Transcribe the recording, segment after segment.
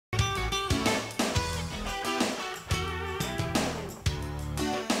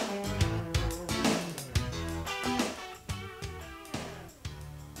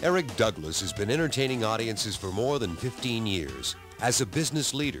Eric Douglas has been entertaining audiences for more than 15 years as a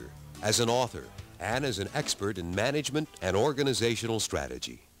business leader, as an author, and as an expert in management and organizational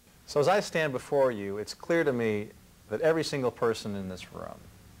strategy. So as I stand before you, it's clear to me that every single person in this room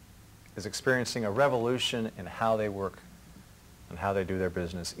is experiencing a revolution in how they work and how they do their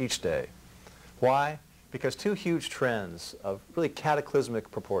business each day. Why? Because two huge trends of really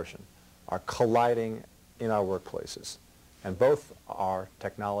cataclysmic proportion are colliding in our workplaces, and both are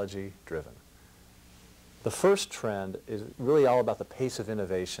technology-driven. The first trend is really all about the pace of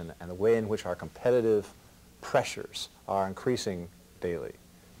innovation and the way in which our competitive pressures are increasing daily.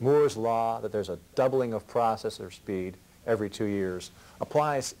 Moore's law, that there's a doubling of processor speed every 2 years,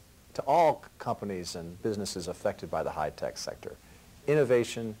 applies to all companies and businesses affected by the high-tech sector.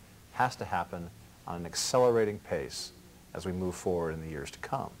 Innovation has to happen on an accelerating pace as we move forward in the years to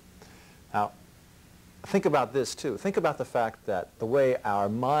come. Now, think about this too. Think about the fact that the way our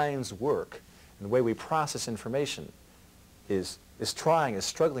minds work and the way we process information is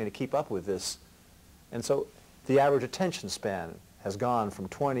struggling to keep up with this. And so the average attention span has gone from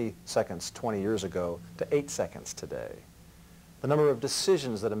 20 seconds 20 years ago to 8 seconds today. The number of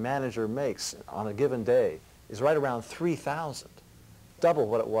decisions that a manager makes on a given day is right around 3,000, double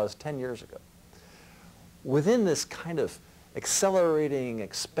what it was 10 years ago. Within this kind of accelerating,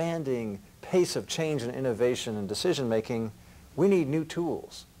 expanding pace of change and innovation and decision making, we need new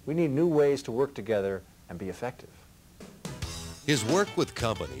tools. We need new ways to work together and be effective. His work with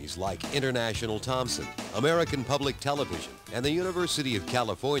companies like International Thompson, American Public Television, and the University of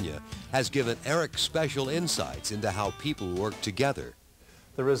California has given Eric special insights into how people work together.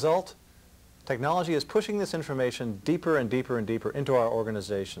 The result? Technology is pushing this information deeper and deeper and deeper into our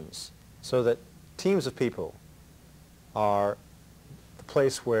organizations so that teams of people are the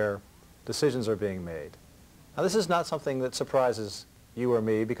place where decisions are being made. Now, this is not something that surprises you or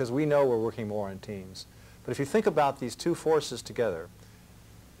me because we know we're working more in teams. But if you think about these two forces together,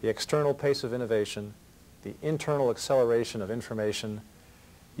 the external pace of innovation, the internal acceleration of information,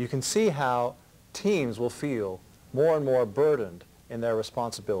 you can see how teams will feel more and more burdened in their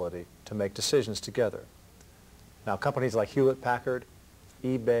responsibility to make decisions together. Now, companies like Hewlett-Packard,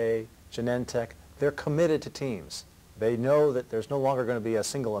 eBay, Genentech, they're committed to teams. They know that there's no longer going to be a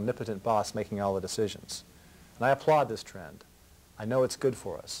single omnipotent boss making all the decisions. And I applaud this trend. I know it's good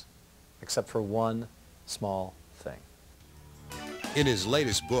for us, except for one small thing. In his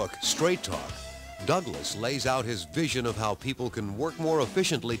latest book, Straight Talk, Douglas lays out his vision of how people can work more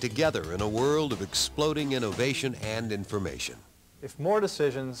efficiently together in a world of exploding innovation and information. If more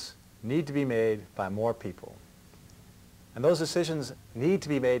decisions need to be made by more people, and those decisions need to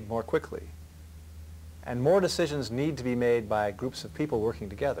be made more quickly, and more decisions need to be made by groups of people working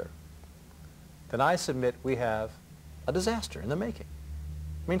together, then I submit we have a disaster in the making.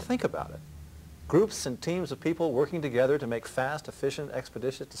 I mean, think about it. Groups and teams of people working together to make fast, efficient,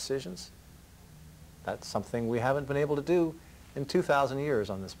 expeditious decisions. That's something we haven't been able to do in 2,000 years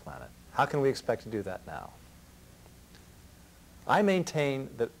on this planet. How can we expect to do that now? I maintain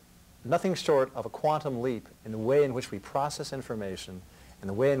that nothing short of a quantum leap in the way in which we process information and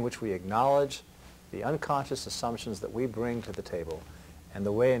the way in which we acknowledge the unconscious assumptions that we bring to the table and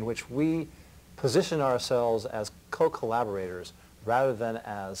the way in which we position ourselves as co-collaborators rather than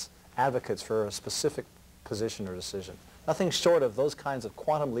as advocates for a specific position or decision. Nothing short of those kinds of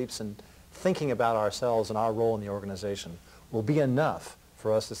quantum leaps in thinking about ourselves and our role in the organization will be enough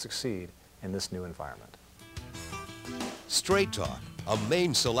for us to succeed in this new environment. Straight Talk, a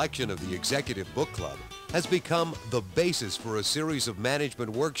main selection of the Executive Book Club, has become the basis for a series of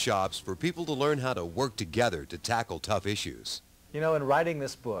management workshops for people to learn how to work together to tackle tough issues. You know, in writing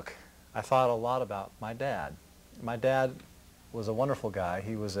this book, I thought a lot about my dad. My dad was a wonderful guy.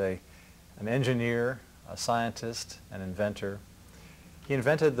 He was an engineer, a scientist, an inventor. He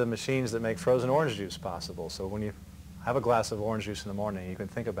invented the machines that make frozen orange juice possible. So when you have a glass of orange juice in the morning, you can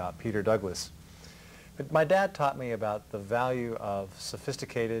think about Peter Douglas. But my dad taught me about the value of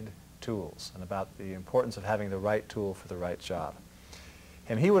sophisticated tools and about the importance of having the right tool for the right job.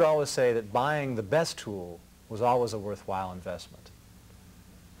 And he would always say that buying the best tool was always a worthwhile investment.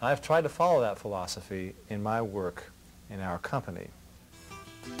 I've tried to follow that philosophy in my work in our company.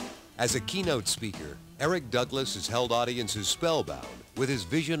 As a keynote speaker, Eric Douglas has held audiences spellbound with his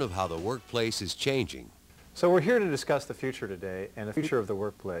vision of how the workplace is changing. So we're here to discuss the future today and the future of the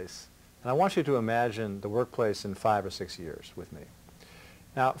workplace. And I want you to imagine the workplace in 5 or 6 years with me.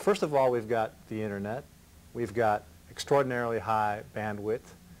 Now, first of all, we've got the internet. We've got extraordinarily high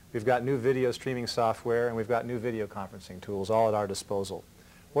bandwidth. We've got new video streaming software, and we've got new video conferencing tools all at our disposal.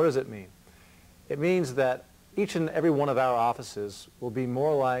 What does it mean? It means that Each and every one of our offices will be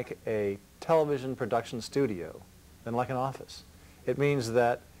more like a television production studio than like an office. It means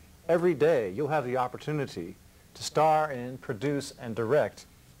that every day you'll have the opportunity to star in, produce, and direct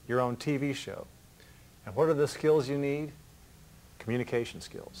your own TV show. And what are the skills you need? Communication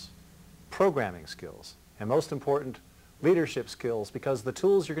skills, programming skills, and most important, leadership skills, because the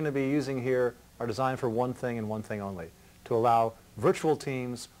tools you're going to be using here are designed for one thing and one thing only, to allow virtual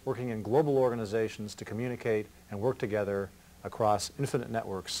teams working in global organizations to communicate and work together across infinite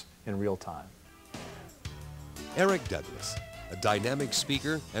networks in real time. Eric Douglas, a dynamic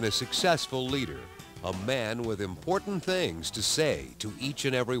speaker and a successful leader, a man with important things to say to each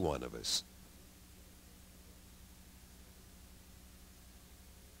and every one of us.